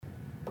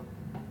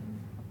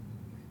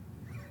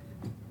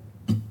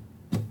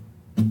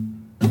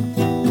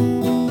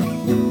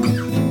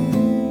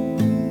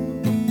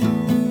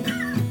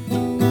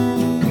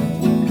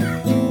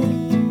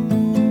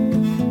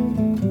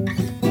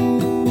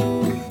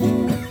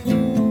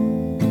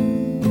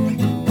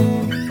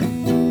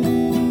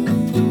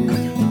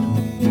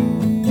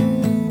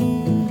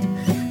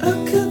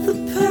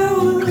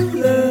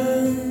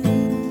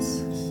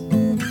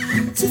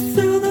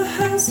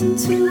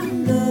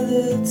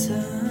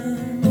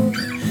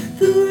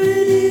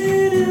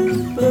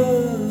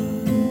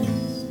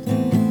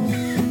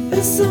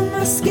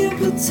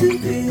to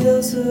be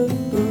also,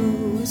 but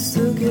we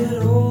still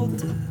get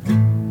older,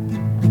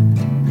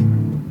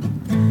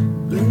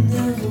 but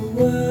never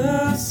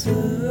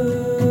wiser,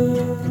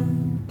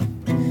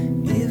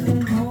 even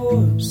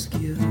more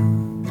obscure,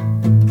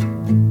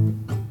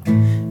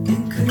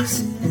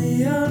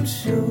 increasingly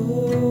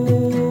unsure.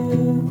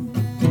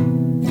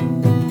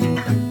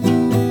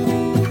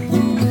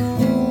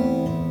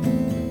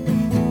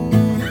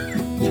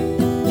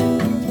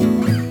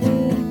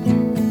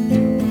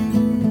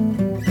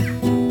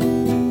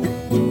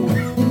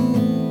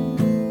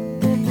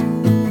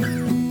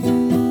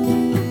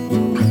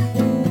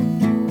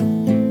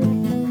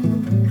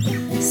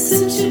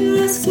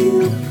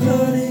 Rescue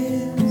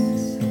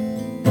parties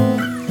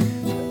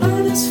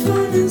aren't as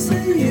fun as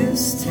they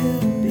used to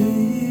be.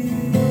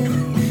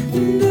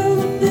 And all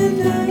the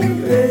midnight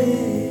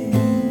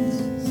rays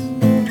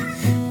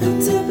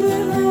built up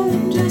at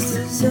home just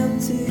as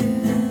empty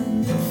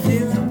and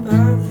feeling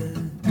bothered.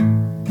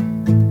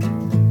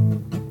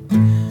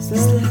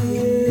 Slowly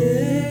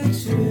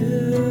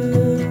drift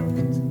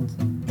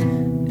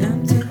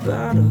empty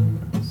bottles.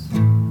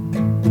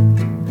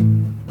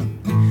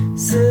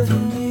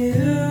 7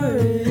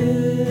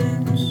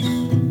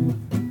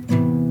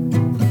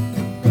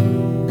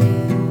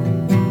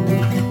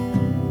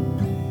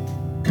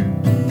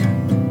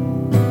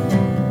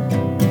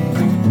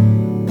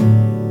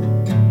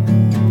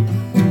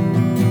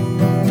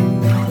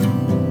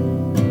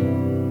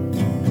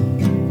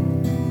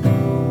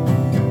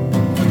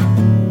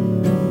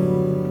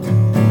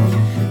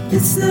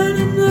 It's not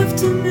enough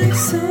to make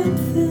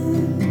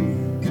something.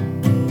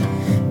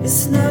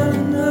 It's not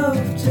enough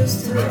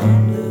just to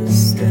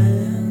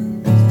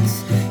understand.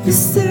 You're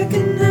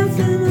stacking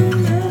nothing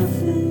on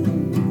nothing.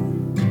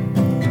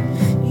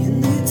 You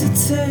need to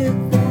take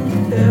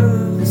one hell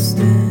of a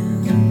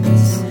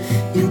stance.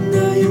 You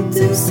know you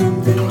do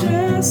something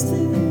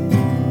drastic.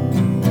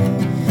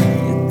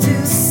 You do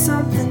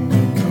something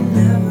you can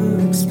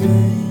never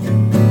explain.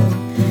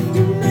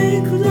 You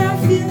make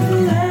life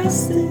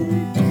elastic.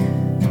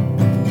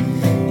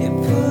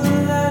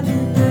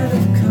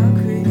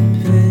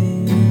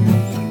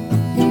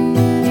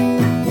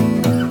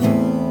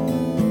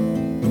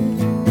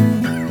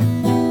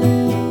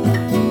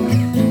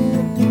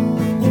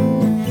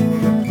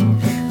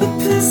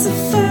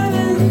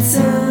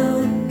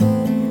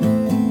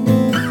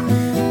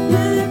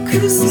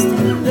 Cruises in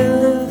the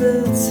middle of the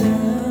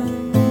town,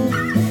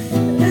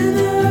 and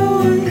I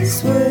always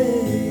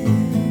wait.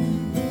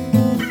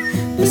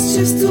 It's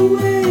just a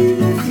way.